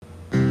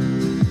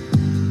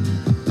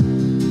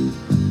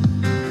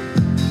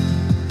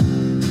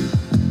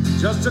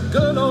just a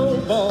good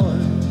old boy,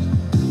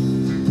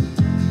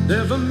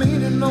 never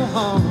meaning no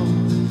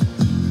harm.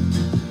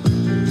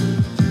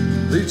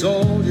 Beats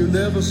all you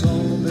never saw,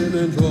 been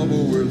in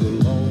trouble with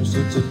the law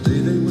since the day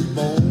they was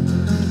born.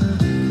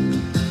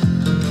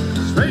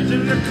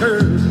 Straightening the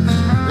curves,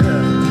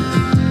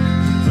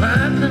 yeah,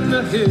 flattening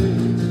the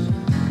hills.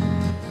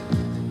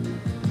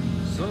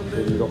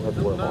 You don't have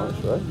to wear a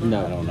harness, right?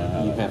 No, I don't know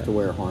how you that have to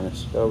wear a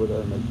harness. That would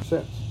make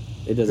sense.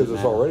 It doesn't Because it's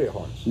matter. already a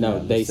harness. No,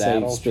 The they say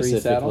saddle, tree saddle?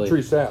 specifically.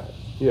 Tree saddle.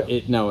 Yeah.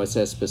 It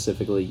says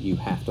specifically you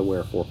have to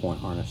wear a 4-point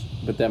harness.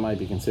 But that might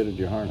be considered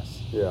your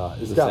harness. Yeah,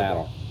 it's The got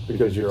saddle.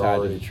 because you're tied to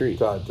already the tree.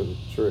 tied to the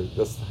tree.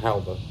 That's how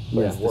the thing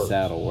Yes, the works.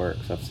 saddle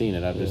works. I've seen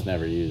it. I've just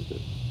never used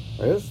it.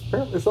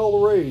 Apparently it's all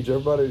the rage.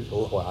 Everybody's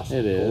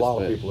It is, a lot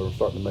but, of people are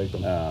starting to make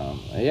them.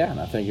 Yeah, and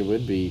I think it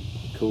would be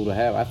cool to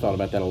have. I thought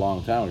about that a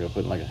long time ago,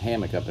 putting like a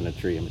hammock up in a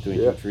tree, in between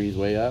Yeah. two trees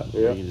way up.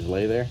 Yeah. Where you can just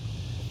lay there.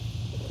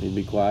 You'd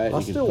be quiet. I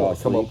you still can fall want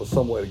to come asleep. up with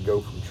some way to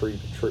go from tree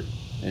to tree.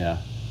 Yeah.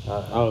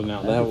 Oh,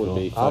 no, that would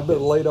be. I've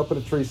been laid up in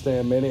a tree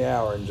stand many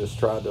hours and just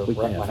tried to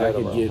wrap yeah, my if I head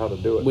could around get how to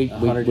do it.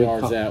 100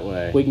 yards call- that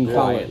way. we can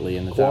call it quietly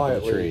in the top of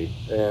the quietly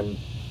tree. and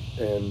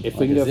If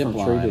Like we can a go zip from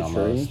tree line to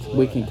tree, almost.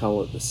 we can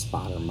call it the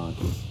spider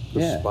monkey. the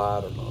Yeah.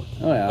 spider monkey.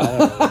 Oh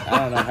yeah, I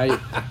don't know how you,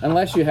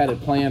 unless you had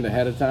it planned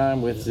ahead of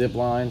time with zip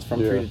lines from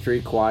tree Yeah. to tree,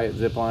 quiet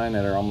zip line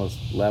that are almost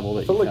level I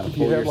that feel you like kind of if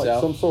you pull have like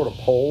yourself. some sort of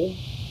pole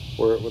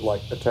where it would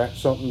like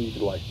attach something, you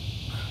could like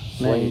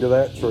swing you- to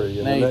that tree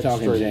and now the you're next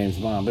talking tree. James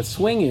Bond, but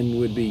swinging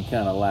would be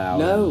kind of loud.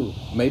 No,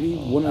 maybe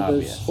one of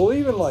Obvious. those. Well,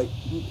 even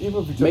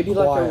if you took Maybe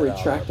like a quiet out of it,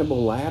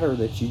 retractable ladder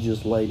that you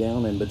just lay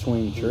down in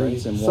between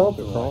trees and walk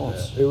something across.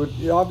 Like that. It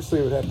would obviously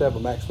it would have to have a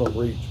maximum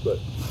reach, but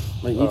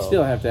But you'd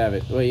still have to have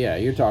it. Well, yeah,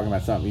 you're talking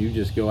about something. You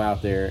just go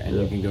out there and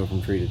you can go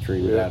from tree to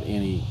tree without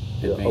any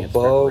advanced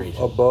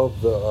preparation. above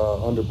the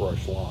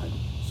underbrush line.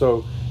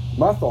 So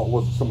my thought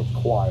wasn't so much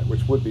quiet,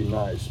 which would be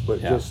nice,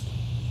 but Yeah. just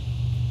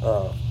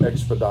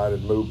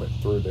expedited movement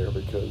through there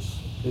because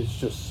it's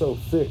just so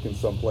thick in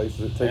some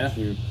places. It takes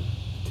you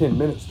 10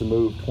 minutes to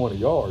move 20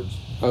 yards,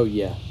 Oh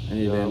yeah. I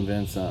need to Yeah.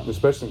 invent something.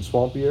 especially in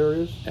swampy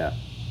areas. Yeah.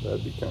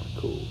 That'd be kind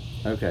of cool.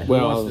 Okay. Well,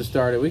 Who wants to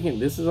start it? We can.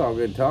 This is all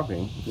good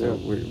talking. So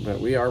Yeah.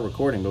 but we are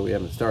recording, but we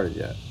haven't started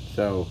yet.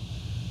 So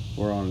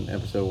we're on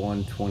episode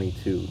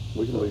 122.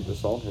 We can leave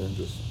this on here and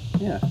just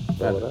Yeah.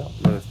 Throw but, it out.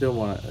 But I still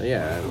want to.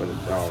 Yeah, I would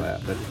have all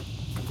that. But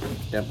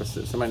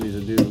episode. Somebody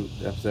needs to do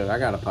episode. I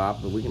got to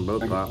pop, but we can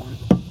both pop.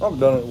 I haven't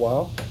done it in a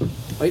while.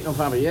 Wait, don't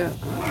pop it yet.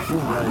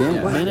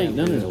 Man ain't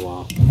done it in a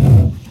while.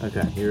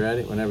 Okay, you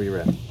ready? Whenever you're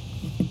ready.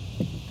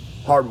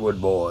 Hardwood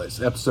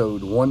Boys,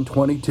 episode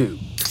 122.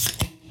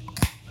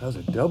 That was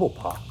a double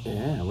pop.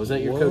 Yeah. Was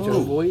that your Whoa. Coach O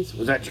voice?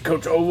 Was that your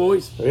Coach O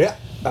voice? Yeah,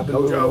 I've been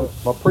Coach doing O. it.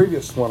 My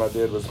previous one I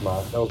did was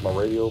my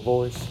radio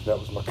voice. That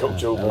was my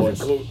Coach O That was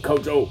voice. your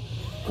Coach O.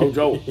 Coach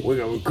O. We're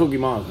going to Cookie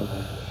Monster.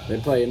 They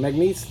play in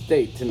McNeese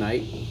State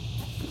tonight.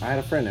 I had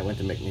a friend that went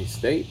to McNeese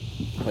State,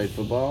 played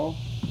football.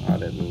 I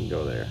didn't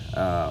go there.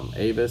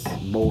 Avis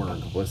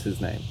Borg was his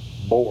name.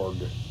 Borg.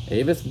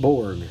 Avis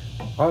Borg.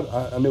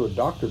 I knew a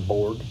Dr.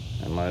 Borg.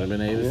 That might have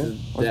been Avis's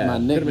What's dad. my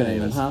Could have been nickname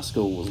in Avis. high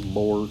school was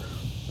Borg.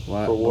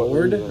 What, For what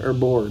Board reason? or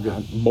Borg?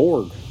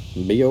 Borg.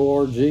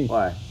 B-O-R-G.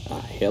 Why?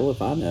 Hell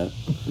if I know.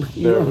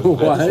 There was-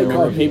 Why I they remember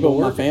call you people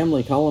in my Borg?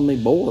 family calling me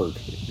Borg.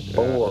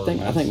 Borg.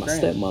 I think my strange.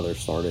 stepmother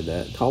started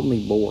that. Called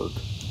me Borg.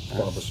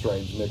 Kind of a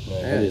strange nickname.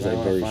 Yeah, It is I a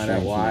wanna very find out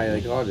strange why name.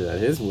 they called you that.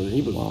 His was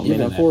he was. Well, I given mean,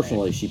 that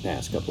unfortunately, she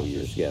passed a couple of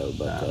years ago,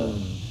 but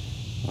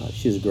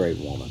she's a great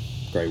woman.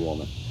 Great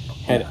woman.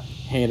 Had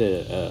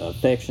a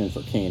affection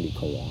for candy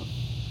corn.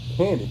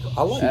 Candy.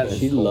 I like That that. is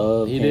She cool.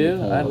 loved You candy do?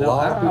 corn. I A don't,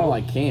 lot of I don't people-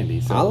 like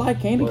candy. So. I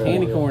like candy corn.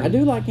 Candy corn. I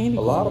do like candy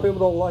A corn. lot of people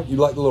don't like. You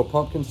like the little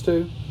pumpkins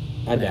too?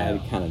 I Yeah.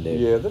 kind of do.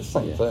 Yeah, they're the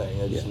same Yeah. thing.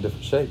 They're just in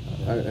different shape.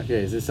 Okay,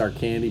 is this our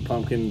candy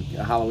pumpkin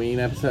Halloween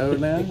episode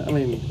now? I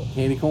mean,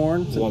 candy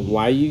corn? Well,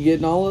 why are you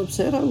getting all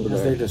upset over Because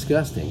they're there?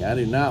 disgusting. I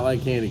do not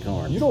like candy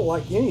corn. You don't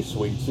like any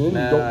sweets, and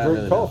Nah, you don't I drink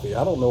really coffee.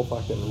 I don't know if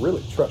I can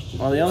really trust you.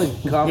 Well, the only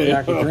coffee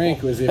I could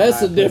drink was if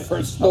That's I a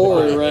different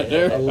story right a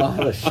there.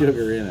 lot of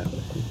sugar in it.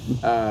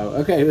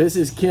 Okay, this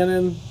is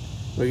Kenan.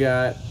 We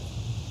got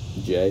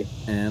Jay.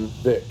 and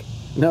Vic.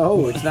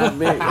 no, it's not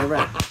Vic. You're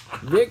right.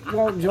 Vic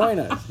won't join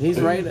us.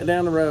 He's right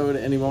down the road,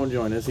 and he won't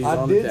join us. He's I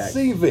on the did text.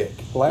 see Vic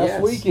last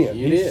Yes, weekend.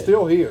 you He's did.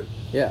 still here.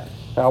 Yeah,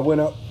 I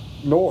went up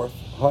north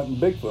hunting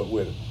Bigfoot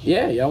with him.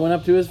 yeah. Y'all went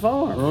up to his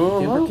farm,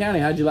 Kemper County.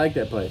 How'd you like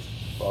that place?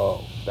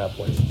 Oh, that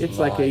place is It's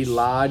like a nice.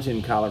 lodge in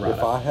If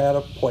Colorado. I had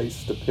a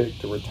place to pick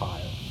to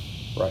retire,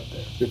 right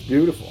there. It's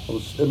beautiful. It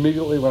was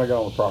immediately when I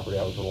got on the property,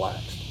 I was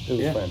relaxed. It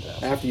was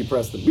fantastic. After you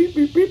press the beep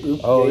beep beep boop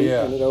Oh, gate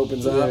yeah. and it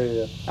opens Yeah, up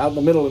yeah. out in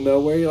the middle of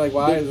nowhere, you're like,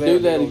 why is there Do a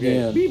that big old gate?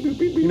 again. Beep beep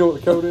beep beep. You know what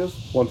the code is?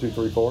 1, 2,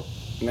 3, 4.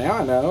 Now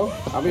I know.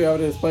 I'll be over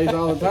to this place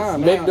all the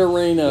time. now.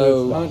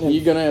 Victorino. Hunting-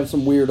 You're going to have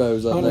some weirdos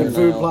up there Hunting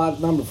food now.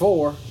 plot number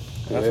 4.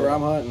 That's Yeah. where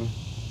I'm hunting.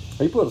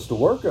 He put us to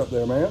work up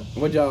there, man.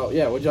 What'd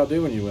y'all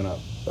do when you went up?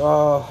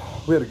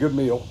 We had a good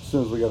meal as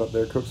soon as we got up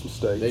there. Cooked some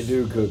steaks. They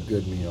do cook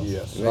good meals.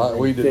 Yes, They bring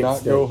we did thick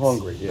not go steaks.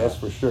 hungry. Yeah. That's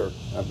for sure.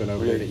 I've been over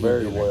We there to ate eat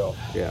very dinner. well.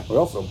 Yeah. We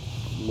also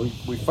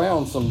we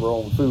found some of our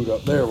own food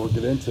up there. We'll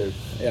get into.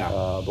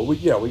 Yeah. But we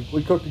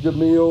cooked a good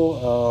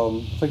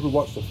meal. I think we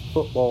watched the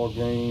football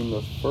game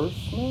the first.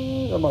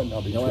 No, that might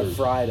not be You true. went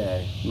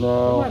Friday. No,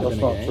 There might have that's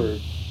been a not game. true.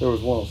 There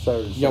was one on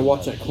Saturday. Y'all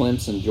watched that Sunday.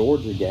 Clemson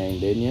Georgia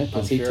game, didn't you?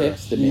 Because I'm he sure.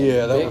 texted me.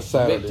 Yeah, that Vic, was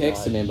Saturday Vic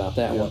texted night. me about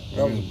that Yeah, one.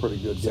 that was a pretty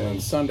good So game. then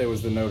Sunday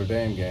was the Notre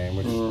Dame game,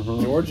 which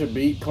Mhm. Georgia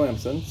beat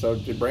Clemson, so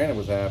Brandon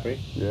was happy.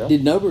 Yeah.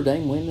 Did Notre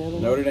Dame win the other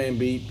night? Notre Dame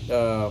beat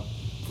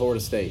Florida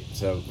State,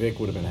 so Vic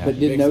would have been happy. But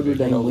did Vic's Notre big-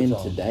 Dame win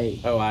overtime. today?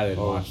 Oh, I didn't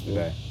Oh, watch yeah.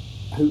 today.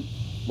 Who?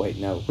 Wait,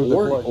 no. Who'd they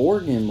play?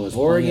 Oregon was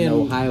Oregon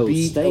playing Ohio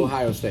beat State.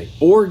 Ohio State.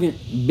 Oregon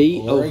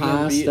beat Oregon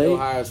Ohio beat State.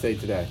 Ohio State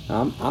today.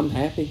 I'm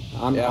happy.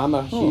 I'm Yeah. I'm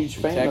a huge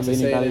fan Texas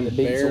of anybody A&M that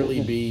beats barely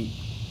Oregon. beat.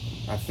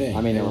 I think.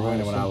 I mean, they were Ohio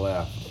winning when I State.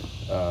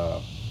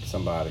 left.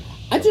 Somebody.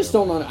 I just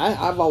don't know.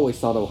 I've always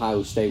thought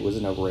Ohio State was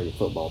an overrated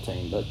football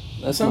team, but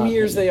that's Some my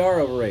years opinion. they are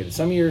overrated.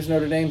 Some years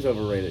Notre Dame's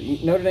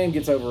overrated. Notre Dame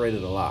gets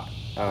overrated a lot.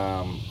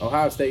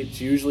 Ohio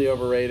State's usually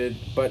overrated,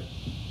 but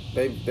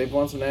they've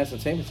won some national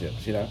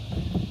championships. You know,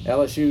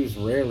 LSU's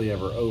rarely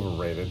ever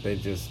overrated. They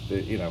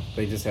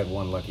just had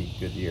one lucky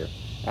good year.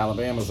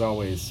 Alabama's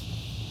always.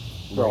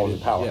 They're always a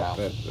rated- powerhouse.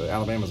 Yeah,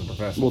 Alabama's a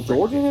professional. Well,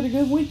 Georgia had a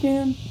good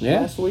weekend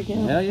Yeah. last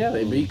weekend. Hell yeah,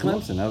 they beat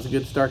Clemson. That was a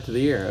good start to the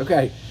year.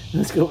 Okay,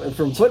 let's go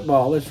from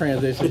football. Let's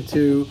transition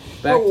to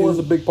back That was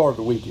a to big part of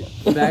the weekend.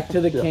 back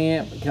to the Yeah.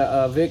 camp,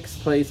 Vic's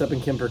place up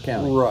in Kemper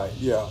County. Right.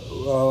 Yeah.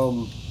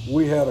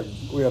 We had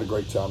a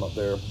great time up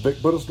there.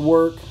 Vic put us to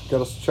work.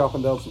 Got us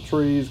chopping down some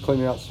trees,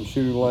 cleaning out some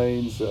shooting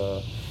lanes.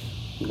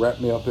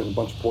 Wrapped me up in a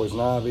bunch of poison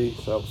ivy,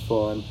 so that was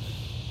fun.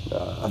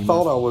 I You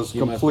thought must- I was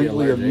you must be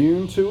completely allergic.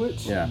 immune to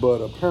it, Yeah.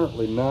 but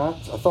apparently not.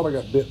 I thought I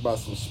got bit by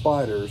some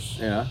spiders.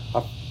 Yeah.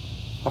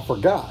 I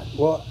forgot.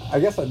 Well, I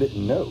guess I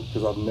didn't know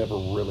because I've never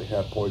really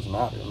had poison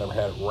ivy. I've never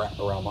had it wrapped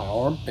around my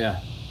arm. Yeah.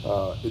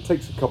 It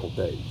takes a couple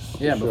days.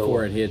 to Yeah, show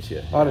before up. it hits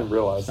you. I didn't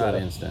realize It's not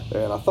that. instant.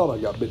 And I thought I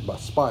got bitten by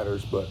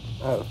spiders, but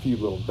I had a few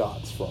little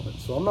dots from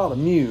it. So I'm not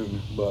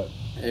immune, but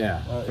Yeah.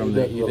 it From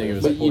the doesn't you think really it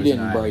was But a you poison didn't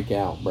ivy. break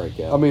out.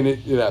 I mean, it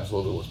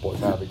absolutely was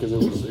poison ivy because it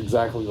was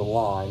exactly the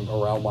line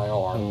around my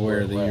arm.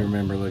 Where it you ran.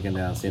 remember looking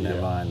down, seeing that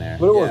Yeah. line there.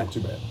 But it Yeah. wasn't too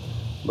bad.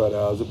 But it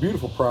was a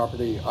beautiful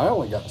property. I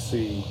only got to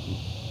see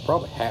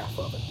probably half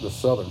of it, the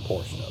southern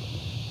portion of it.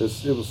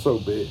 It was so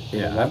big.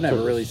 Yeah, And I've that never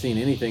took really us seen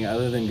anything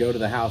other than go to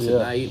the house Yeah. at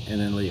night and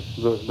then leave.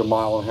 the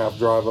mile and a half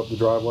drive up the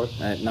driveway.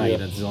 At night, Yeah.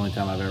 that's the only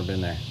time I've ever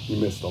been there. You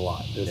missed a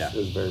lot. Yeah.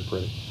 It's very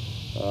pretty.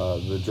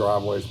 The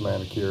driveway's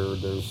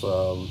manicured. There's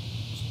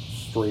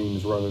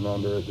streams running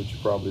under it that you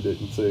probably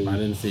didn't see. I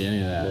didn't see any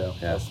of that. Yeah, Yeah.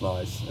 that's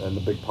nice. And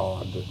the big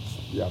pond that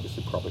you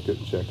obviously probably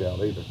couldn't check out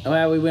either.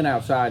 Well, we went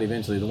outside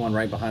eventually, the one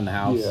right behind the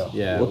house. Yeah.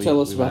 Yeah. Well, we-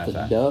 tell us we went about the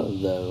outside.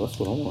 dove, though. That's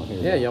what I want to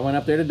hear. Yeah, about. y'all went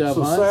up there to dove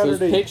So hunt. Saturday-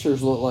 Those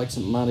pictures look like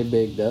some mighty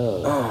big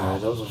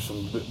doves. Those are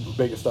some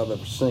biggest I've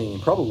ever seen.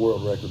 Probably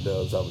world record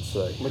doves, I would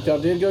say. But y'all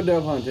did go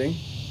dove hunting.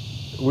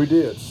 We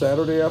did.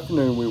 Saturday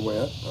afternoon we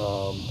went,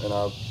 and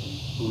I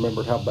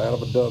remembered how bad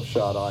of a dove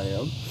shot I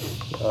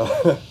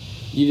am.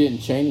 You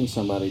didn't chain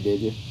somebody,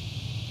 did you?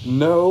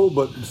 No,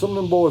 but some of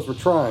them boys were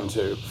trying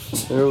to.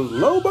 It was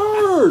low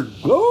bird,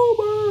 low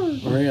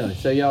bird. Really?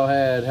 So y'all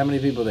had how many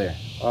people there?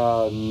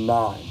 9.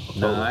 total.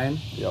 9?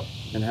 Yep,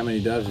 And how many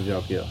doves did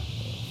y'all kill?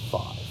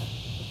 5.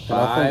 And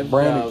I 5 think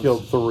Brandon doves.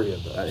 killed 3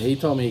 of those. He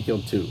told me he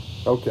killed 2.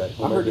 Okay.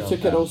 I heard he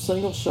took that it. old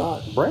single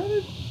shot.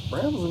 Brandon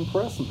was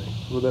impressing me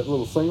with that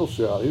little single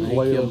shot. He was He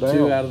laying them killed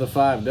down. 2 out of the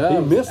 5 doves.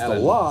 He missed out a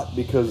of- lot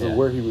because Yeah. of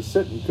where he was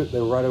sitting. They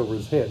were right over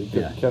his head. He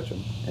couldn't Yeah. catch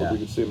them, but Yeah. we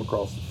could see him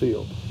across the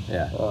field.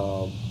 Yeah.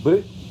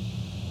 But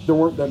there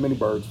weren't that many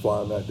birds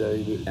flying that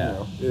day. Yeah.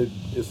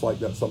 It's like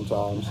that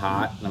sometimes.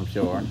 Hot, I'm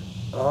sure.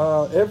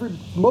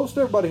 Most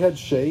everybody had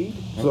shade,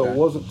 so Okay. it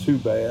wasn't too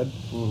bad.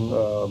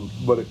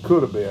 But it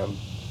could have been.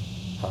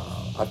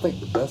 I think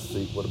the best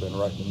seat would have been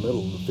right in the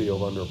middle of the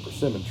field under a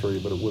persimmon tree,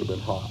 but it would have been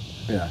hot.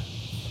 Yeah.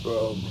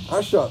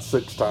 I shot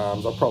 6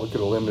 times. I probably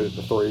could have limited it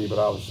to 3, but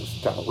I was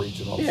just kind of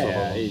reaching on some of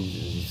Yeah, them.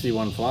 you see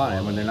one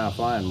flying when they're not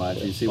flying much.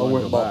 You see I one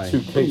went go and bought by.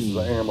 2 cases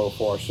of ammo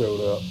before I showed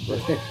up.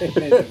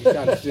 You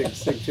got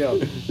six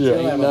shells. Yeah.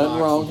 Ain't nothing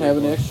wrong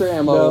having extra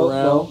ammo No,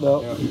 around.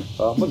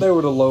 no. But they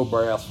were the low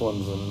brass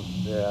ones, and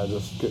yeah, I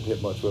just couldn't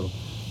hit much with them.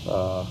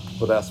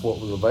 But that's what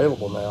was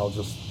available now,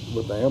 just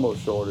with the ammo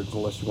shortage,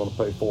 unless you want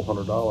to pay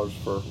 $400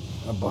 for.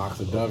 A box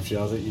of dove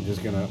shells that you're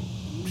just gonna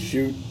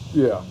shoot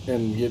Yeah.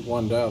 and get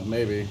one dove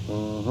maybe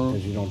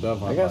because you don't dove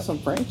hunt. I got much. some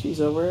Frenchies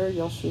over there.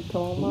 Y'all should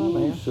call them on,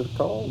 man. Should have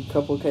called. A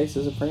couple of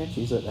cases of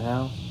Frenchies at the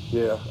house.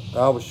 Yeah,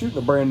 I was shooting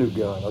a brand new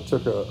gun. I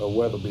took a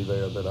Weatherby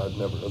there that I'd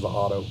never, as an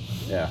auto,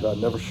 Yeah. that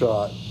I'd never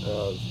shot.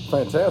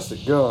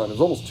 Fantastic gun. It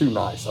was almost too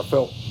nice. I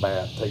felt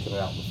bad taking it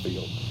out in the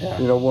field. Yeah.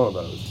 You know, one of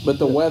those. But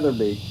the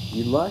Weatherby,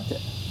 you liked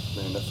it.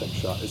 Man, that thing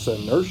shot. It's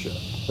an inertia,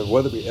 the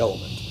Weatherby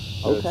Element.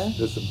 Okay.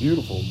 It's a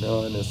beautiful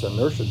gun. It's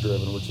inertia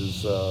driven, which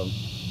is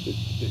it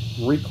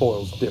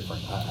recoils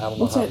different. I don't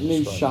What's know how that to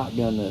new describe it.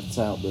 shotgun that's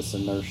out that's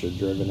inertia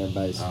driven?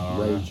 Everybody's I don't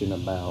know. raging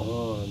about.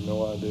 Oh, I have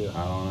no idea.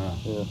 I don't know.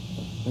 Yeah.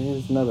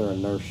 There's another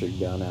inertia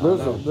gun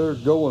out. They're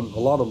going. A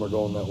lot of them are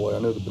going that way. I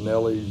know the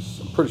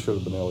Benellis. I'm pretty sure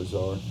the Benellis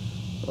are.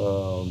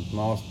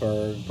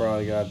 Mossberg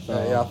probably got some.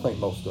 Yeah, I think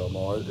most of them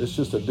are. It's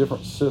just a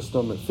different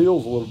system. It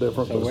feels a little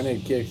different. So but when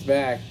it kicks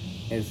back,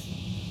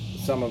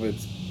 some of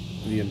it's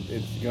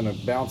going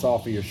to bounce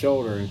off of your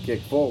shoulder and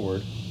kick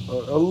forward.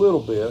 a little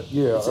bit,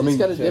 yeah. It's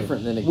got a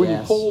different than a when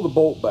gas. you pull the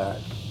bolt back,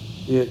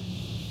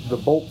 the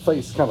bolt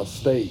face kind of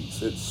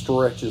stays. It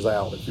stretches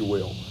out, if you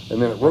will,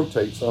 and then it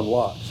rotates,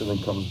 unlocks, and then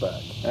comes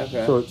back.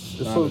 Okay. So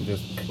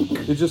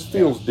it just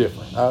feels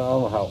different. I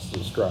don't know how else to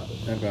describe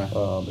it.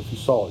 Okay. If you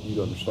saw it, you'd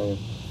understand.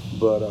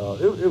 But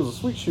it was a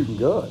sweet shooting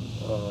gun.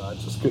 I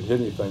just couldn't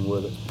hit anything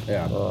with it.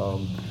 Yeah.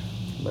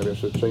 Maybe I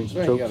should have changed the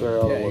Well, chokes out. you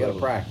or got to whatever.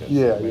 practice.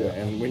 Yeah, I mean, yeah.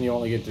 And when you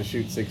only get to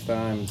shoot 6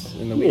 times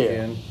in the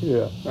weekend,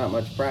 Yeah. not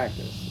much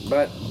practice.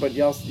 But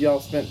y'all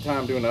spent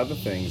time doing other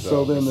things.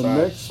 So though, then the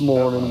besides next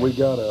morning dove we hunting.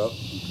 got up.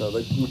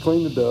 We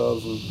cleaned the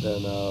doves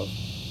and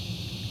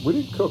we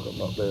didn't cook them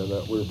up there.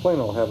 That we were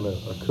planning on having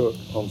a cook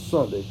on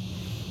Sunday,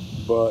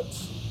 but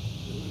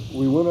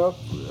we went up,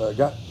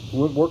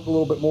 worked a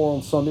little bit more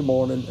on Sunday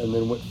morning, and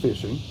then went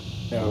fishing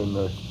in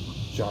the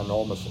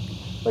ginormous.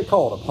 They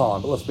call it a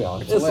pond, but let's be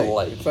honest, it's a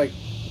lake. It's like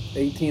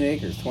 18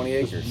 acres, 20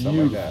 acres, It's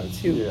something like that. It's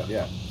huge.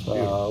 Yeah.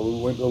 Yeah.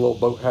 We went to a little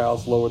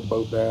boathouse, lowered the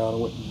boat down,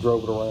 and went and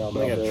drove it around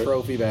They out got there.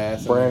 trophy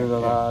bass. Brandon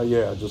and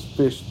I, just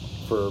fished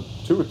for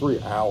 2 or 3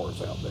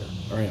 hours out there.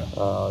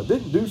 Oh, yeah.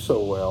 Didn't do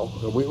so well.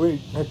 We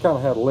had kind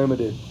of had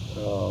limited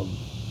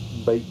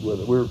bait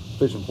with it. We were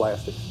fishing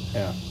plastics.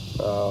 Yeah.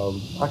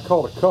 I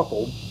caught a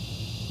couple,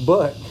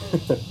 but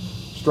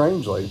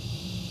strangely,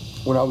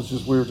 when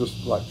we were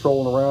just like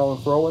trolling around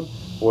and throwing,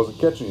 I wasn't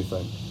catching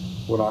anything.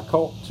 When I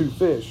caught 2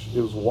 fish,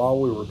 it was while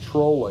we were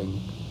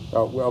trolling. I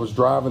was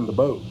driving the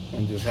boat,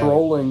 And just had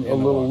trolling it a in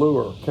the little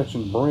water. lure,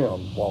 catching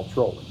brim while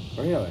trolling.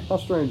 Really? How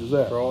strange is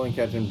that? Trolling,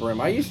 catching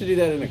brim. I used to do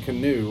that in a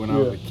canoe when I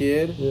was a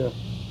kid. Yeah.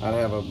 I'd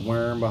have a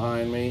worm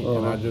behind me,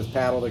 and I'd just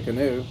paddle the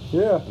canoe,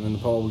 Yeah. and then the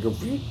pole would go,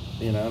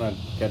 and I'd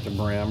catch a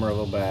brim or a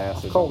little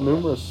bass. Or Caught something.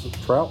 numerous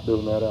trout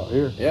doing that out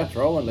here. Yeah,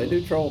 trolling. They do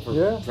troll for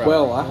Yeah. trout.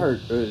 Well, I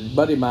heard a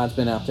buddy of mine's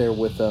been out there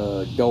with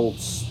a gold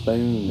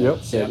spoon. Yep.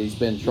 Said Yep. he's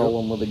been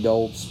trolling with a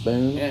gold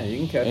spoon Yeah, you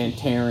can catch and them.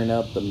 tearing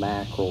up the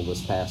mackerel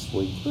this past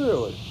week.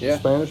 Really? Yeah.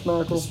 Spanish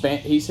mackerel?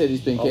 He said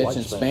he's been I like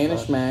catching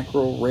Spanish Spanish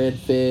mackerel,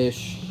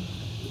 redfish.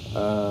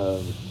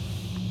 What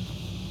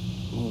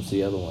was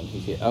the other one?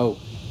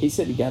 He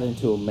said he got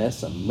into a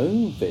mess of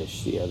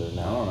moonfish the other I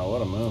night. don't know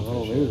what a I don't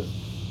moonfish either. is.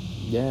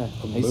 Yeah,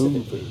 A he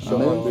moonfish. said, That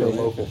might be a moonfish.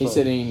 local He thing.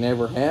 said he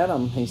never had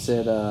them. He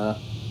said,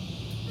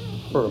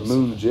 Heard of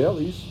moon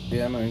jellies,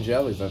 Yeah, moon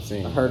jellies I've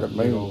seen. I heard of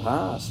Big moon old-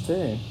 pies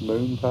too.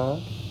 moon pie.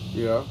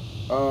 Yeah.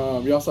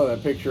 Y'all saw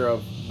that picture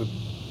of the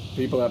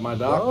people at my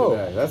dock Oh.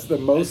 today. That's the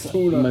most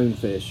tuna.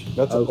 Moonfish.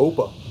 That's an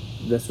opa.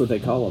 That's what they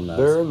call them now.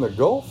 They're in the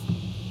Gulf.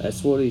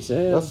 That's what he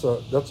said.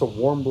 That's a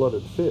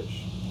warm-blooded fish.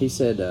 He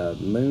said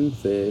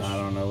moonfish. I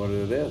don't know what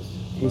it is.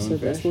 He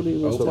said that's what he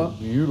was It's a Opa?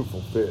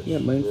 beautiful fish. Yeah,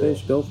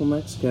 moonfish, Gulf of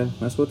Mexico.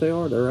 That's what they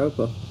are. They're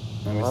Opa.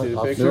 Let me see the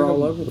I've picture. They're seen all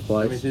them. over the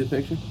Let me place. see the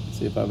picture.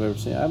 See if I've ever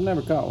seen. I've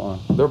never caught one.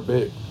 They're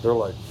big. They're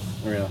like.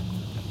 Really?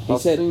 He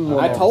I've said, seen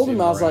one I on- told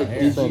him, I was seen like, them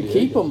did around San you Diego.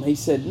 keep them? He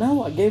said,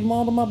 no, I gave them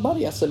all to my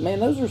buddy. I said, man,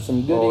 those are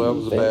some good Oh, that eating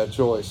was a fish. bad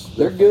choice.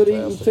 They're They're good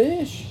fantastic. eating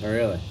fish. Oh,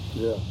 really?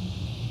 Yeah.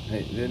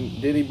 Hey,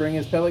 did he bring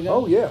his pellet gun?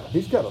 Oh yeah,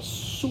 he's got a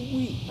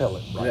sweet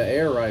pellet. The Right.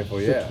 air rifle,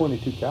 It's yeah. a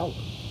 22 caliber,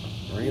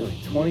 Really?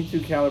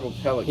 22 caliber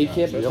pellet He gun.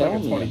 kept so it's telling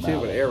like a me 22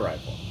 about but it. air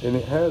rifle. and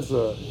it has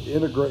a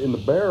in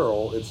the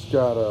barrel. It's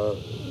got a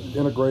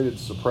integrated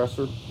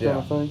suppressor kind Yeah.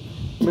 of thing.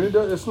 I mean,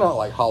 it's not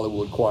like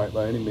Hollywood quiet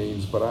by any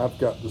means, but I've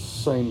got the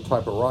same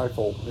type of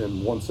rifle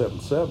in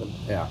 177,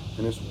 Yeah.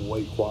 and it's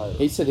way quieter.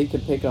 He said he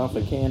could pick off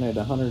a can at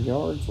 100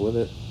 yards with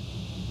it.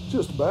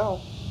 Just about.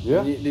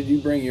 Yeah. Did you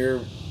bring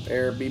your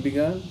air BB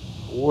gun?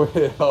 Well,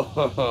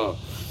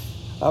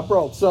 I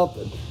brought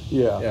something.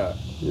 Yeah. Yeah.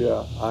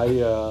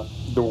 Yeah.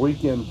 The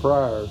weekend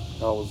prior,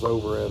 I was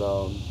over at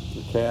the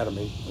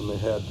Academy, and they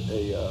had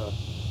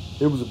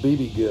it was a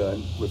BB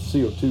gun with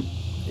CO2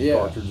 Yeah.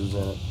 cartridges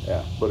in it,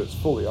 Yeah. but it's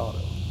fully auto.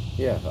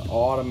 Yeah, the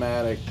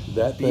automatic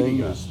That BB thing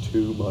gun. is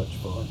too much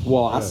fun.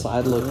 Well, I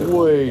looked at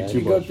Way one too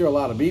You go much. through a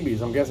lot of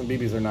BBs. I'm guessing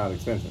BBs are not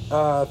expensive.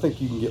 I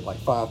think you can get like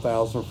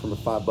 5,000 from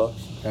 $5.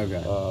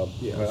 Okay.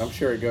 Yeah. But I'm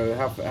sure it goes.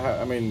 How,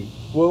 I mean,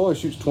 Well, it only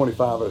shoots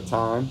 25 at a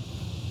time.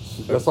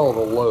 So that's all the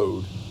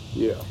load.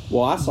 Yeah.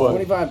 Well, I saw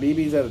 25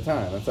 BBs at a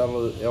time. That's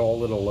all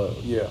it'll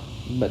load. Yeah.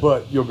 But-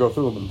 But you'll go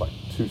through them in like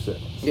 2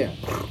 seconds. Yeah.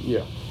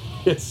 Yeah.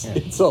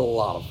 It's a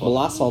lot of fun. Well,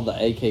 I saw the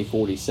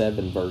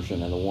AK-47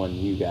 version of the one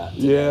you got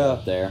Yeah.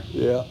 up there.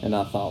 Yeah. And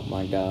I thought,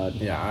 my God.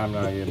 Yeah, I'm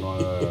not getting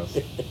one of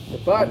those.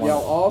 But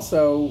y'all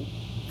also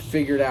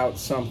figured out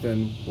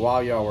something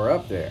while y'all were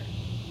up there.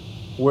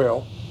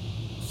 Well,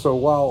 so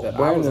while That I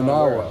Brandon was and I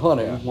unaware were of,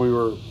 hunting, yeah.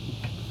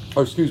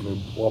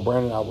 while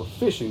Brandon and I were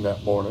fishing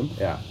that morning,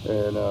 Yeah.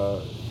 and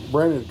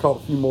Brandon had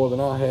caught a few more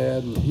than I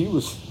had, and he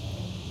was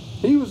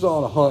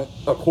on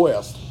a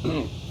quest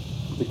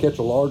to catch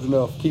a large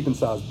enough keeping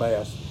size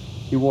bass.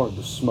 He wanted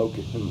to smoke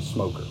it in the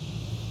smoker.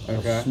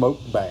 Okay. A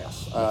smoked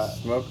bass.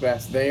 Smoked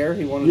bass there.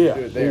 He wanted yeah, to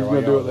do it he there. was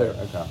while gonna do y'all it were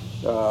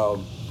there.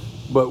 Okay.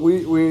 But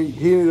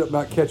he ended up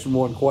not catching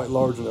one quite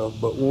large enough.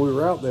 But when we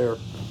were out there,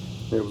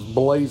 it was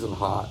blazing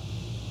hot.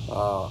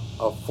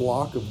 A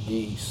flock of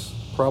geese,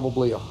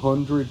 probably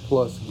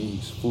 100+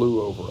 geese,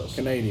 flew over us.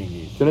 Canadian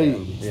geese.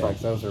 Canadian geese, Yeah, thank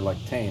you. those are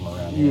like tame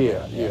around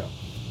here. Yeah.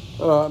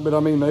 But I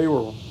mean, they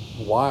were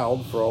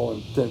wild for all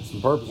intents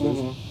and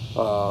purposes.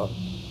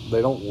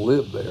 They don't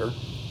live there,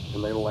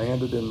 and they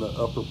landed in the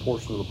upper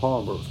portion of the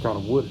pond where it was kind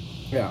of wooded.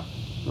 Yeah.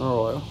 And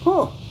we're like,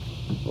 well,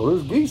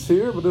 there's geese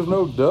here, but there's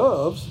no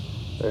doves.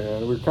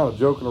 And we were kind of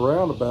joking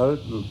around about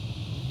it, and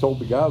told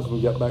the guys when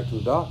we got back to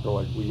the dock, they're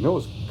like, well, you know,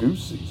 it's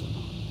goose season.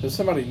 If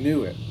somebody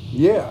knew it.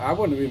 Yeah. I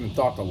wouldn't have even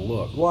thought to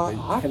look. Well,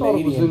 I thought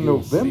it was in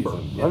goose November.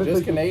 season. I Yeah, didn't just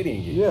think it-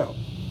 Canadian geese. Yeah.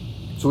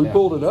 So we Yeah.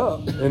 pulled it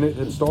up, and it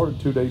had started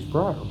 2 days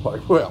prior. I'm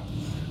like, well,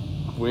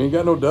 we ain't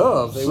got no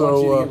doves. They so,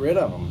 want you to get rid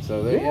of them.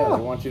 So they yeah.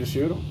 they want you to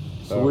shoot them.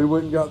 So we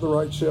went and got the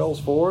right shells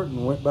for it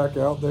and went back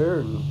out there,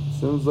 and as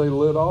soon as they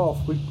lit off,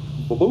 we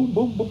boom,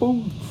 boom, boom,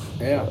 boom.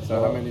 Yeah.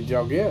 So how many did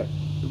y'all get?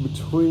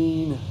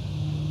 Between,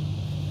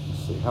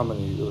 let's see, how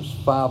many? There was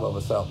 5 of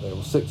us out there. There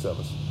was 6 of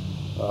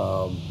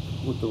us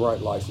with the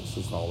right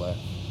licenses and all that.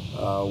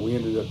 We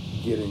ended up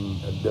getting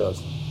a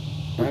dozen.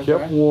 We Okay.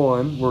 kept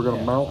one. We're going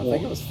to Yeah, mount I one.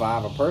 think it was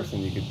 5 a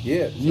person you could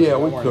get. So Yeah, y'all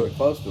we weren't could. even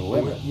close to the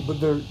limit.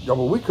 But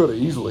we could have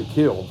easily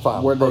killed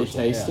 5 Were they persons.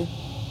 tasty?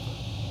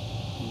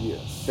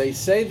 Yes. They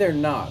say they're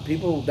not.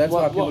 People. That's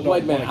why people don't.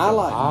 Wait a minute. I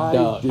like I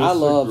duck. I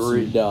love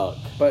disagree. some duck.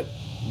 But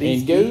these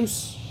And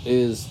goose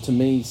is to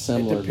me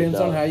similar It depends to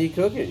duck. on how you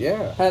cook it.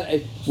 Yeah.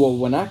 Well,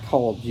 when I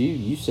called you,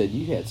 you said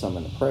you had some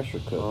in the pressure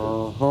cooker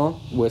Uh-huh.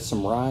 with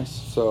some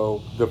rice.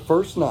 So the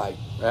first night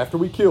after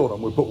we killed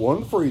them, we put one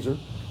in the freezer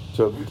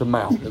to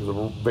mount. It was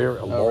a very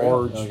Oh, really?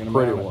 large, Oh, you're gonna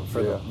pretty mount it one.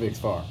 for Yeah. the Vic's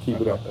farm. Keep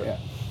it Okay, up there.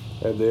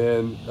 Yeah. And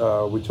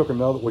then we took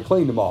another. We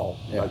cleaned them all.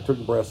 Yeah. I took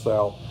the breasts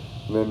out,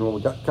 and then when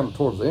we got kind of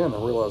towards the end, I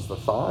realized the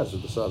thighs are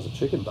the size of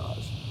chicken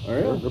thighs. Oh,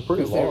 really? They're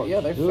pretty 'Cause large.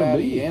 they're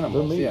fatty meaty. animals.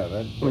 They're meaty. Yeah, they're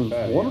I mean,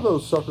 fatty one of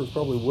animals. those suckers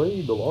probably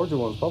weighed, the larger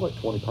one's probably like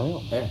 20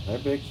 pounds. Yeah, they're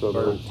big So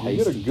they're, birds. you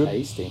get a Tasty, good,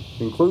 tasty.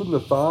 including the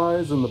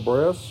thighs and the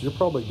breasts, you're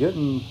probably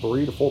getting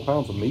 3 to 4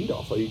 pounds of meat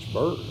off of each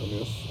bird. I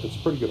mean, it's a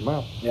pretty good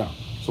amount. Yeah.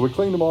 So we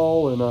cleaned them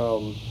all,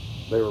 and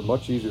they were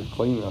much easier to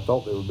clean than I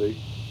thought they would be.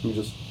 You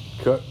just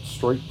cut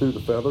straight through the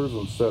feathers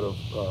instead of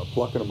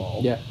plucking them all.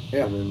 Yeah.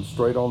 Yeah. And then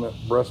straight on that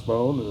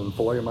breastbone, and then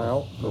fillet them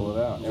out. Pull and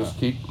it out, Just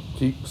keep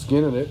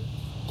skinning it.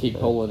 Keep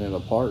pulling it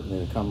apart and then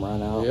it come right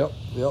out.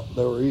 Yep,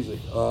 they were easy.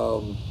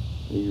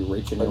 You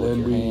reach in there And with then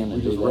your hand we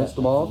and just do rinsed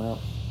that them and off. come out.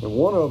 And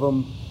one of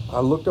them, I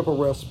looked up a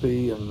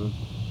recipe, and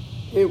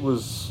it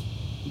was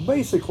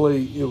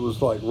basically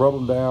like rub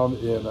them down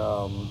in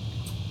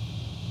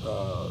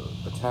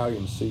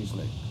Italian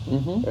seasoning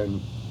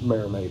and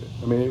marinate it.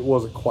 I mean, it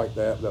wasn't quite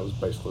that. That was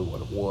basically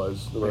what it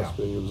was. The Yeah.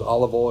 recipe. It was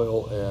olive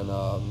oil and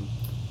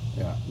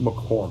Yeah.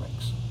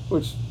 McCormick's,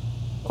 which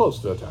close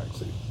to Italian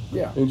seasoning.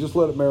 Yeah. And just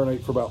let it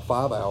marinate for about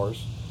 5 hours,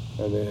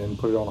 and then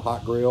put it on a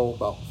hot grill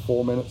about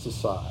 4 minutes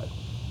aside.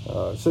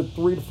 It said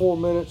 3 to 4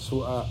 minutes.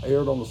 So I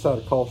erred on the side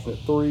of caution at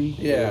 3.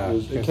 Yeah.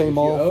 It 'cause came if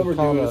off. you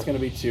overdo it, kinda, it's going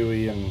to be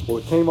chewy and. well,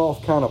 it came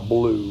off kind of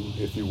blue,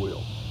 if you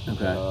will.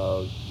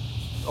 Okay.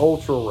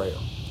 Ultra rare,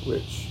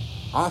 which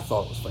I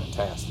thought was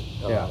fantastic.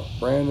 Yeah.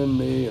 Brandon,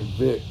 me, and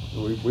Vic,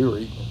 we were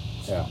eating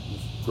it. Yeah. It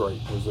was great.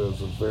 It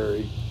was a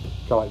very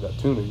kind of like that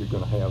tuna. You're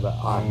going to have that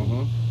eye.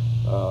 Mhm.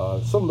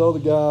 Some of the other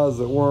guys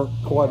that weren't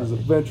quite as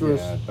adventurous,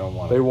 Yeah, don't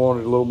want they it.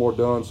 wanted a little more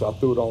done, so I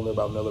threw it on there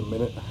about another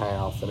minute and a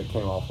half, and it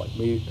came off like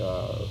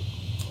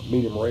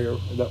medium rare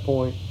at that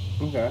point.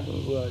 Okay.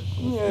 It was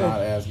like,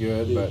 Not as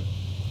good, but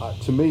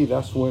to me,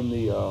 that's when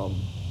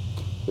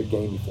the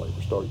gamey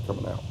flavor started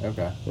coming out.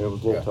 okay. And it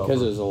was a little Yeah, tougher.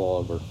 Because it was a little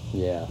over.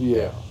 Yeah.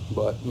 Yeah,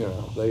 but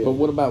they. But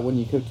what about when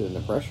you cooked it in the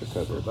pressure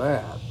for cooker?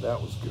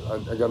 that was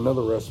good. I got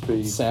another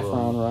recipe.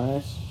 Saffron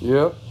rice?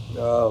 Yep.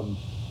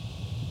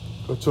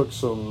 I took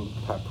some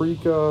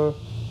paprika,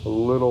 a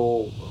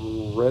little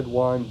red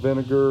wine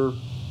vinegar,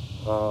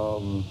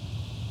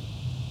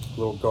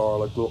 little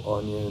garlic, little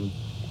onion,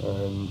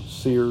 and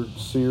seared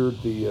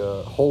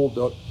the whole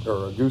duck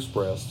or goose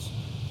breasts,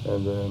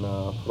 and then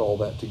put all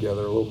that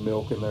together. A little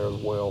milk in there as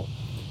well,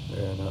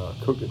 and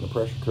cooked it in the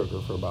pressure cooker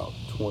for about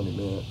 20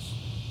 minutes.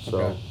 So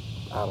Okay.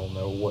 I don't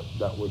know what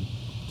that would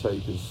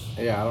take.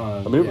 Yeah, I don't know.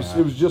 I mean, yeah.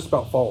 it was just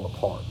about falling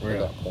apart Really?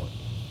 at that point.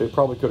 It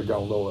probably could have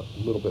gone a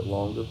little bit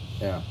longer,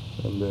 Yeah.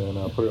 and then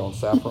put it on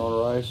saffron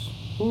rice.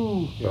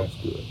 Ooh, Yeah. that was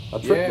good. I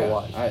tricked my Yeah,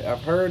 wife.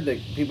 I've heard that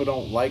people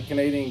don't like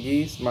Canadian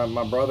geese. My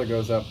brother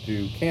goes up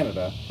to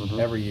Canada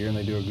every year and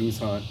they do a goose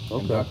hunt and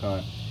Okay. duck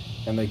hunt.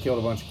 And they killed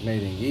a bunch of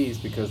Canadian geese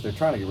because they're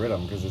trying to get rid of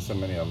them because there's so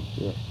many of them.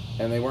 Yeah.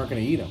 And they weren't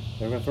going to eat them.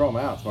 They were going to throw them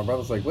out. So my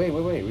brother's like, wait,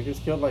 we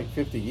just killed like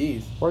 50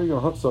 geese. Why are you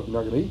gonna hunt something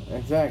you're not gonna eat?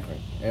 Exactly.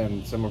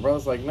 And so my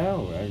brother's like,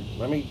 no,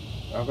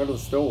 I'll go to the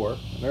store.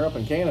 And they're up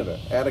in Canada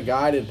at a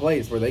guided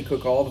place where they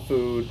cook all the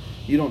food.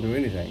 You don't do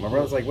anything. My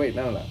brother's like, wait,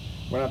 no.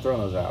 We're not throwing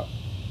those out.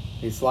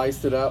 He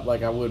sliced it up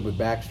like I would with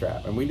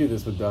backstrap. And we do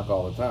this with duck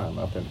all the time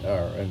up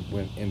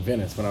in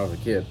Venice when I was a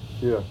kid.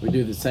 Yeah. We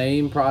do the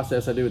same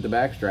process I do with the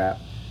backstrap.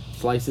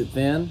 Slice it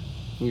thin,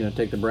 You know,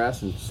 take the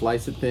breast and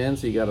slice it thin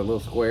so you got a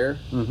little square.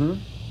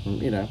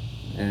 Mm-hmm. You know,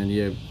 and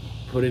you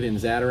put it in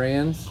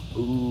Zatarain's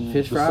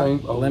fish The fry,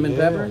 same- oh, lemon yeah,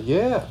 pepper,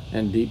 Yeah.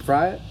 and deep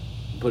fry it.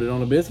 Put it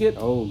on a biscuit.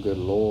 Oh, good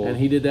lord. And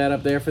he did that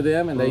up there for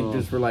them, and they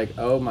just were like,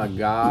 "Oh my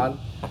God,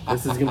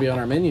 this is gonna be on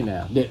our menu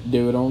now."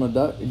 Do it on a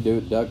duck. Do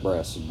it duck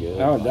breast is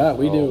good. Oh, duck.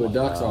 We do it Oh, with my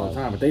ducks all the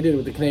God. time, but they did it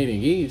with the Canadian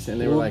geese, and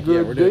they were Well, like, "Yeah,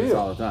 good we're doing this deal.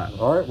 all the time."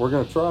 All right, we're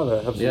gonna try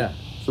that. Have some, Yeah.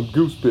 some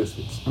goose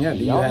biscuits. Yeah. Do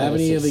you Y'all have have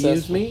any of the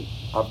used successful- meat?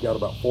 I've got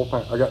about 4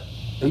 pounds. I got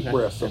 8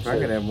 breasts If I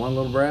upstairs. could have one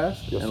little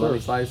breast Yes, and let sir. me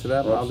slice it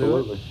up, I'll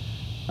Absolutely.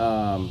 do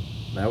it.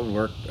 That would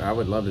work. I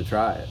would love to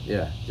try it.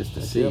 Yeah, just to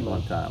Heck see yeah, man.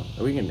 one time.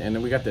 We can, and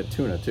then we got that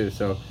tuna too.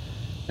 So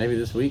maybe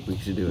this week we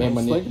should do it. Man,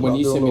 when you, thinking when about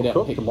you doing sent a me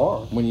little that cook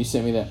tomorrow. when you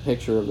sent me that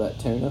picture of that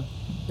tuna,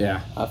 Yeah.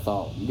 I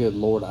thought, good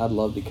lord, I'd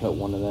love to cut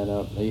one of that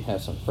up. You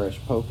have some fresh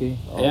poke.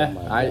 Oh, Yeah,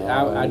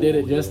 my I did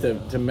it God. just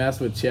to mess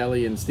with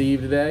Shelly and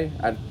Steve today.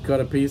 I cut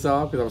a piece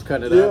off because I was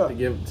cutting it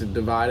Yeah. up to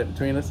divide it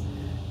between us,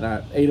 and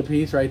I ate a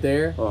piece right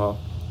there, Uh-huh.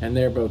 and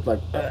they're both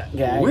like,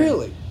 gagging.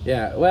 Really?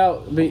 Yeah.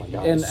 Well, my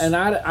God. and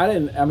I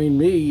didn't. I mean,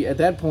 me at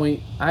that point,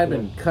 I had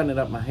been cutting it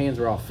up. My hands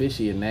were all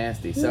fishy and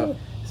nasty. So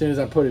as soon as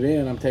I put it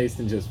in, I'm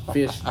tasting just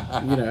fish.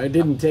 You know, it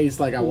didn't taste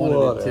like I wanted it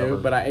Whatever. to,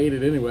 but I ate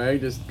it anyway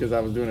just because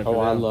I was doing it for Oh,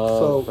 I them. love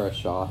So,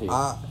 fresh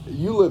ahi.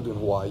 You lived in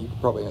Hawaii. You could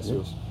probably answer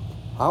this.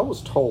 I was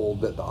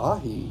told that the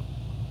ahi,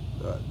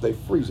 they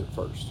freeze it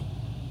first,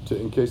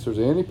 in case there's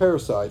any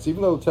parasites.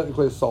 Even though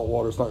technically it's salt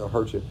water, it's not going to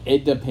hurt you.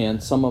 It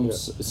depends. Some of them,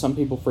 Yeah. some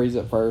people freeze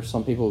it first.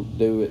 Some people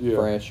do it Yeah.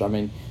 fresh. I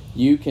mean,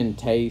 you can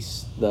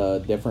taste the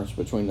difference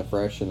between the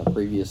fresh and the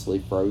previously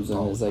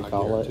frozen, as they I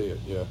call guarantee it.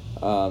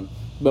 Yeah.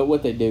 But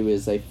what they do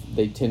is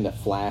they tend to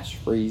flash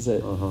freeze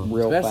it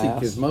real Especially fast.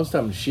 because most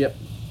of them ship.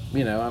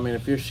 You know, I mean,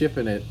 if you're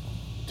shipping it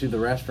to the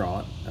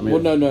restaurant, I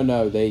mean, Well,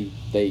 no. They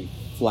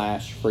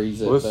flash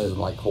freeze it. Well, this but- is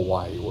like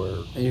Hawaii, where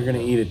you're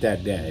gonna eat it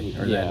that day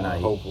or Yeah, that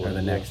night hopefully, or the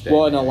yeah. next day.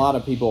 Well, and a maybe. lot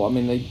of people, I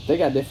mean, they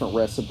got different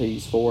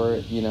recipes for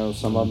it. You know,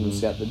 some of Mm-hmm.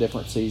 them's got the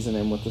different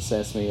seasoning with the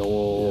sesame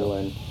oil,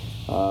 and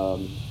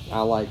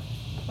I like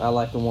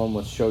the one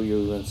with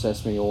shoyu and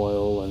sesame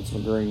oil and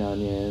some green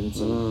onions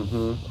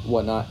and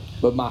whatnot.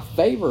 But my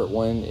favorite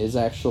one is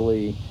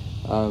actually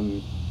got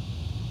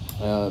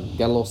a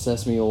little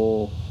sesame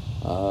oil,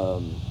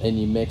 and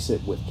you mix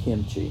it with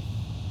kimchi.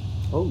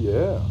 oh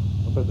yeah,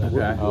 I bet that would be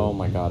Okay. good. Oh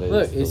my God! It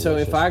Look, is so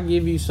if delicious. I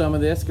give you some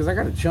of this, because I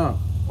got a chunk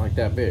like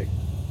that big,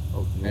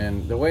 Oh, yeah.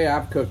 and the way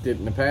I've cooked it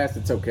in the past,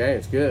 it's okay,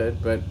 it's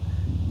good, but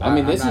I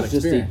mean, I'm this not is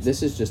just experienced.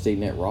 this is just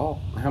eating it raw.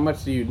 How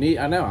much do you need?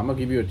 I know I'm gonna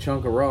give you a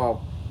chunk of raw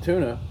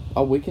tuna.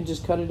 Oh, we can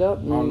just cut it up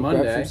and On grab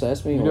Monday. some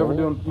sesame You oil. never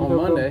done On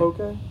Monday. poke?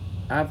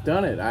 I've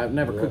done it. I've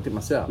never Yeah. cooked it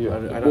myself. Yeah. I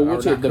Well, don't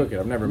what not cook it.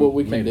 I've never. What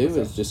we can made do it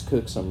myself. is just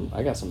cook some.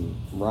 I got some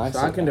rice. So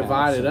I at can the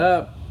divide house it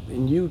up,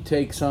 and you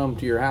take some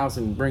to your house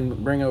and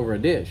bring over a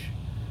dish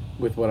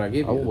with what I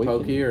give you, Oh, the we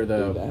poke can or the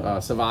do that.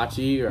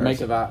 ceviche or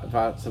Make it-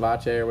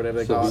 ceviche or whatever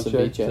they call it,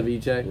 Ceviche.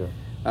 ceviche.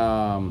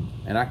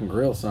 And I can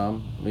grill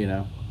some. You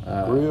know,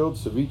 Grilled,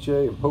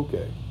 ceviche, and poke.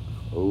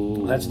 Ooh.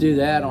 let's do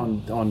that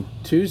on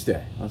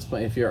Tuesday. Let's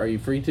play. Are you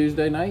free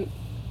Tuesday night?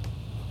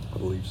 I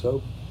believe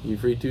so. You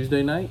free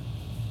Tuesday night?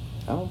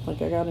 I don't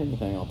think I got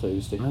anything on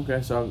Tuesday.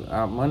 Okay, so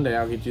Monday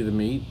I'll get you the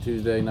meat.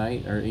 Tuesday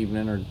night or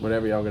evening or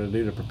whatever y'all got to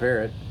do to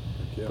prepare it.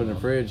 Yeah, Put it in the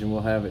fridge and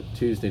we'll have it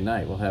Tuesday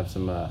night. We'll have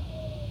some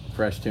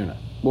fresh tuna.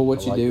 Well, what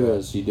I you like do that.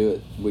 is you do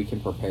it. We can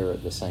prepare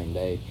it the same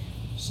day,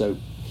 so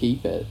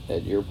keep it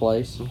at your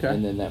place, Okay.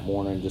 and then that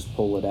morning just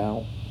pull it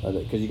out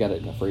because you got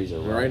it in the freezer.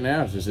 Right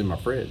now it's just in my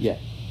fridge. Yeah.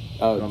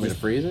 You want me to Just,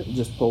 freeze it?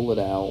 just pull it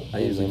out, I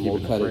and usually then keep we'll it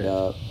in the cut it fridge.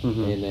 up,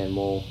 Mhm. and then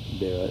we'll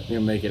do it.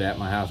 You'll make it at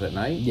my house at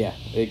night? Yeah,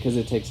 because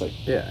it takes like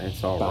Yeah,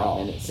 it's all 5 raw.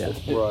 minutes. Yeah.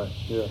 Right.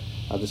 Yeah.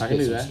 I'll just I can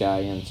get do some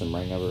that. scallions and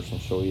bring over some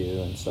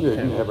shoyu and stuff. Yeah, you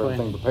Okay, can have we'll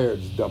everything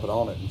prepared. Just dump it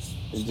on it and Just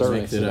stir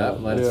Mix it. it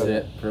up, let it Yeah.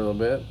 sit for a little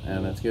bit,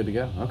 and it's good to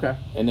go. Okay.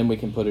 And then we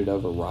can put it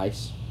over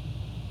rice.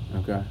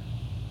 Okay.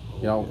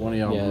 Y'all, one of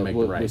y'all Yeah, can make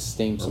we'll, the rice. we'll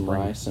steam Or some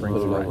bring- rice and bring put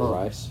it some over rice.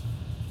 rice.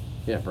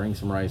 Yeah, bring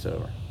some rice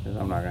over. 'Cause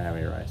I'm not gonna have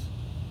any rice.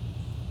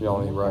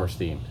 Y'all need Or rice.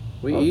 steamed.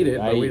 We Okay, eat it,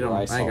 I but we eat don't.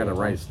 rice I ain't all got a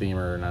the rice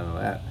steamer or none of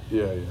that.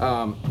 Yeah,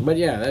 yeah. But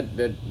yeah,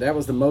 that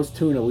was the most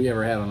tuna we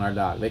ever had on our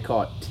dock. They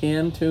caught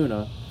 10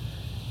 tuna.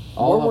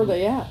 All Where of were them-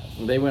 they at?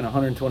 They went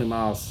 120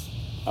 miles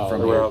Oh, from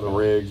They here. were out of the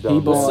rigs. down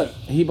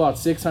He there. bought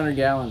 600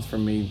 gallons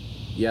from me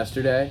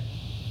yesterday.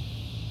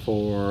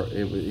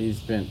 He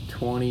spent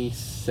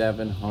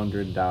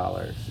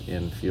 $2,700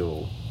 in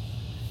fuel.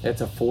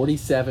 It's a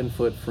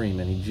 47-foot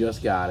Freeman. He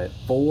just got it.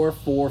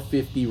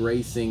 450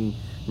 racing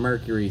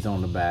Mercuries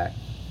on the back.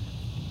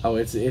 Oh,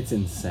 it's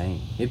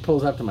insane. It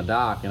pulls up to my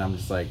dock, and I'm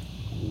just like,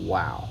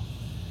 wow.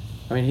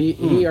 I mean,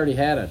 he already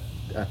had a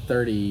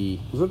 30.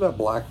 Was it that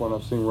black one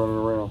I've seen running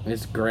around?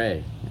 It's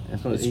gray.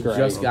 That's what It's he gray.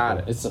 just got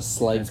it. It's a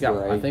slate It's got,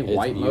 gray. I think, It's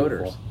white beautiful.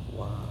 motors.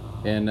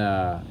 And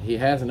he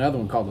has another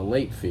one called the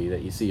Late Fee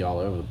that you see all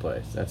over the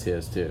place. That's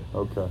his too.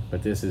 Okay.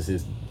 But this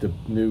is the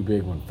new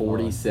big one,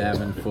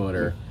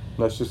 47-footer.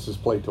 That's just his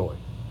play toy.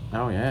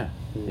 Oh yeah.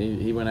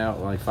 He went out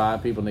with like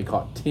 5 people and they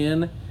caught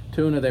 10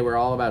 tuna. They were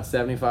all about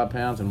 75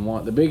 pounds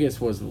and the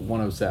biggest was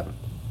 107.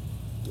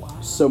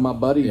 So my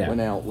buddy Yeah.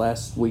 went out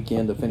last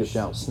weekend to finish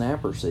out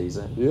snapper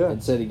season. Yeah.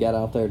 And said he got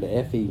out there to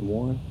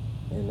FE1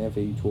 and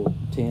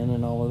FE10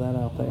 and all of that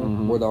out there,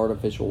 Mm-hmm. where the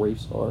artificial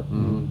reefs are.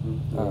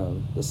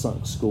 The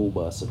sunk school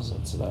buses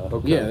and stuff.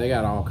 Okay. Yeah, they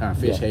got all kind of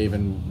Fish Yeah.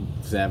 Haven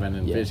 7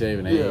 and Yeah. Fish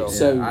Haven 8. Yeah.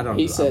 So I don't,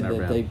 he I've said never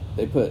that been.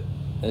 they put,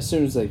 as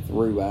soon as they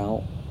threw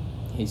out,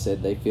 he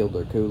said they filled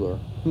their cooler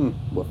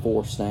with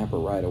 4 snapper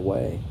right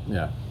away.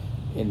 Yeah.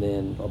 And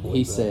then I believe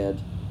he that. said,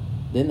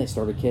 then they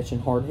started catching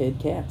hardhead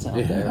cats out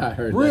Yeah, I there.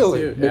 heard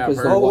Really? that too. Yeah, I've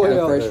Because heard all the way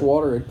the out fresh there.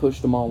 water had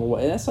pushed them all the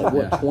way. That's like,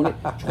 what,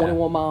 Yeah.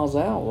 21 miles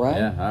out, right?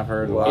 Yeah, I've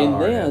heard a Wow. lot of And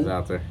hardheads then-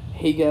 out there.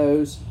 He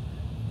goes,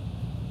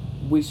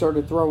 we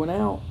started throwing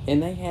out,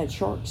 and they had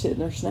sharks hitting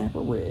their snapper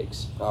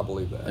rigs. I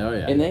believe that. Oh,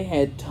 yeah. And they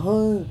had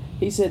tons.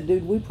 He said,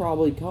 dude, we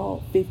probably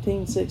caught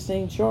 15,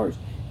 16 sharks.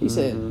 He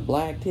said,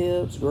 black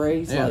tips,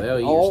 grays, Yeah, like they'll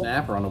eat all, your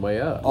snapper on the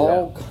way up.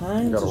 all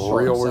kinds Got of a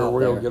sharks reel, out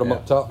reel, there. get them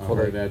up top I before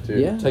heard they that too.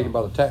 Yeah. taken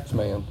by the tax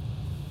man.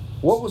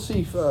 What was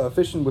he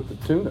fishing with the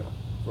tuna?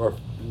 Or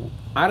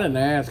I didn't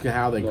ask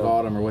how they No.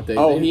 caught them or what they.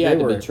 Oh, they, he they had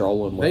to were, be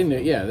trolling with They knew,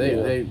 yeah.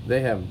 Yeah.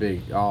 They have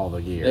big all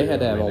the gear. They had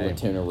to I have mean, all the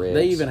tuna rigs.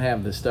 They even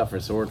have the stuff for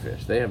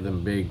swordfish. They have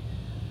them big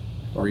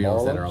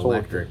reels that marlin, are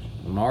swordfish. electric,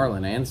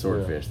 marlin and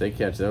swordfish. They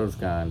catch those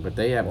kind, but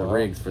they have the Wow.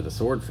 rigs for the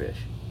swordfish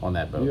on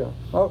that boat.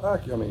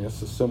 yeah, I mean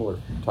it's a similar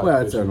type. Well,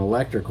 it's fishing. an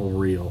electrical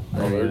reel.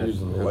 Oh, they're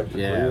using the electric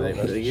Yeah, reel? they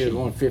That's get cheap.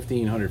 going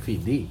 1,500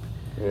 feet deep.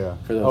 Yeah.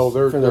 for those-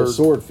 they're for those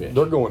swordfish.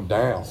 They're going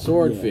down.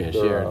 Swordfish,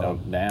 Yeah. yeah, They're,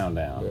 down.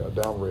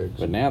 Yeah, down rigs.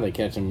 But now they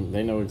catch them.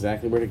 They know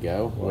exactly where to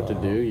go, what to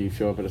do. You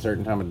show up at a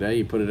certain time of day.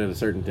 You put it at a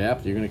certain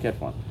depth. You're going to catch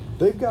one.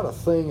 They've got a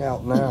thing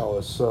out now.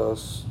 It's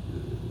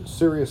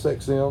Sirius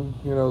XM,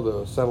 you know,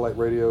 the satellite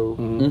radio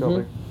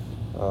company.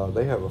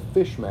 They have a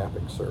fish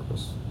mapping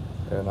service,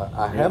 and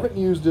I haven't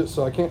used it,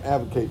 so I can't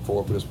advocate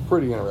for it. But it's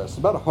pretty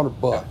interesting. About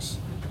 $100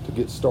 to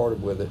get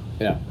started with it.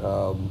 Yeah.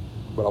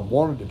 But I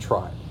wanted to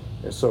try it,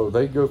 and so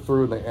they go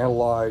through and they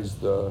analyze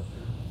the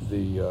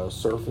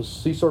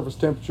sea surface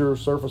temperature,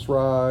 surface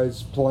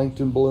rise,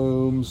 plankton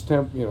blooms,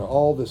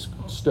 all this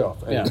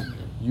stuff. And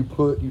Yeah.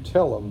 you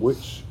tell them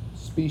which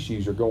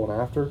species you're going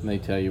after. And they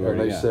tell you where And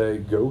to they go. say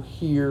go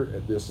here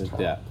at this The time.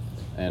 depth.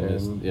 And,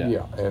 just, And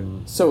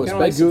and So it's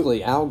Kinda like basically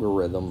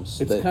algorithms.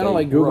 it's that kind of they-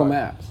 like Google right.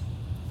 Maps.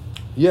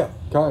 yeah,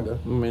 kind of.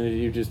 I mean,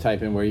 you just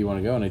type in where you want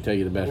to go, and they tell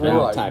you the best Right.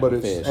 route. Right, type but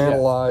of it's fish.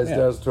 analyzed Yeah.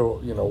 as to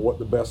what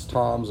the best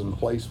times and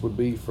place would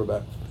be for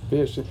that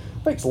fish. It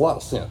makes a lot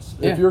of sense.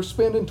 Yeah. If you're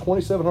spending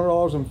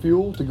 $2,700 in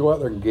fuel to go out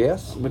there and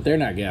guess, But they're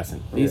not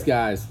guessing. These Yeah.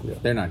 guys, Yeah.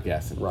 they're not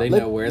guessing. Right. They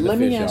know where the let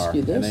me fish ask are, you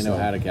and they this, know then.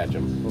 how to catch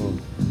them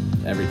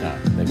every time.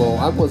 They Well,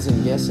 I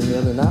wasn't guessing the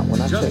other night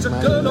when I Just checked a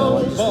my good email. I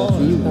old just want boy.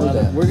 you to know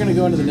that. We're going to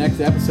go into the next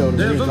episode, and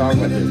we're going to talk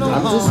about this.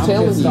 I'm just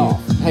telling pissed you.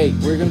 off. Hey,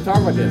 We're going to talk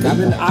about this.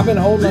 I've been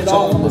holding it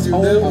off on this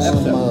whole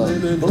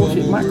episode.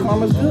 Bullshit, my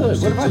karma's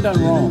good. What have I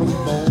done wrong?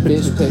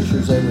 fish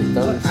pictures every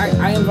Thursday.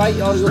 I invite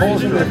y'all to go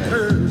fishing with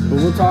me. But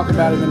we'll talk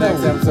about it in the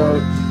next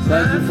episode.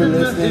 Thank you for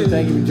listening.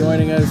 Thank you for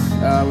joining us.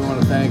 We want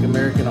to thank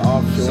American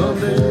Offshore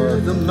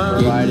for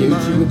providing,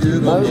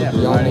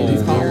 providing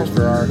these gears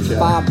for our show.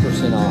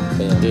 5% off,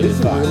 Ben. It is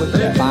 5.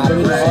 Yeah.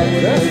 5%.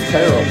 That's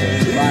terrible.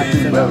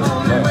 5%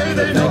 off.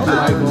 Thank you,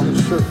 Michael,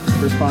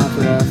 for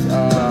sponsoring us.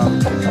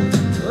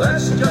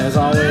 As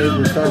always,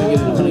 we're starting to get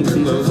into hunting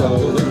season, so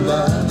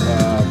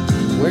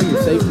wear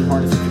your safety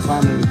harness if you're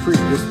climbing a tree.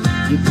 Just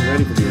get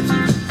ready for deer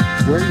season.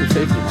 Wear your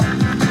safety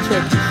harness.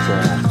 Check your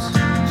straps.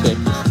 Check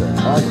your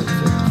straps.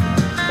 Always.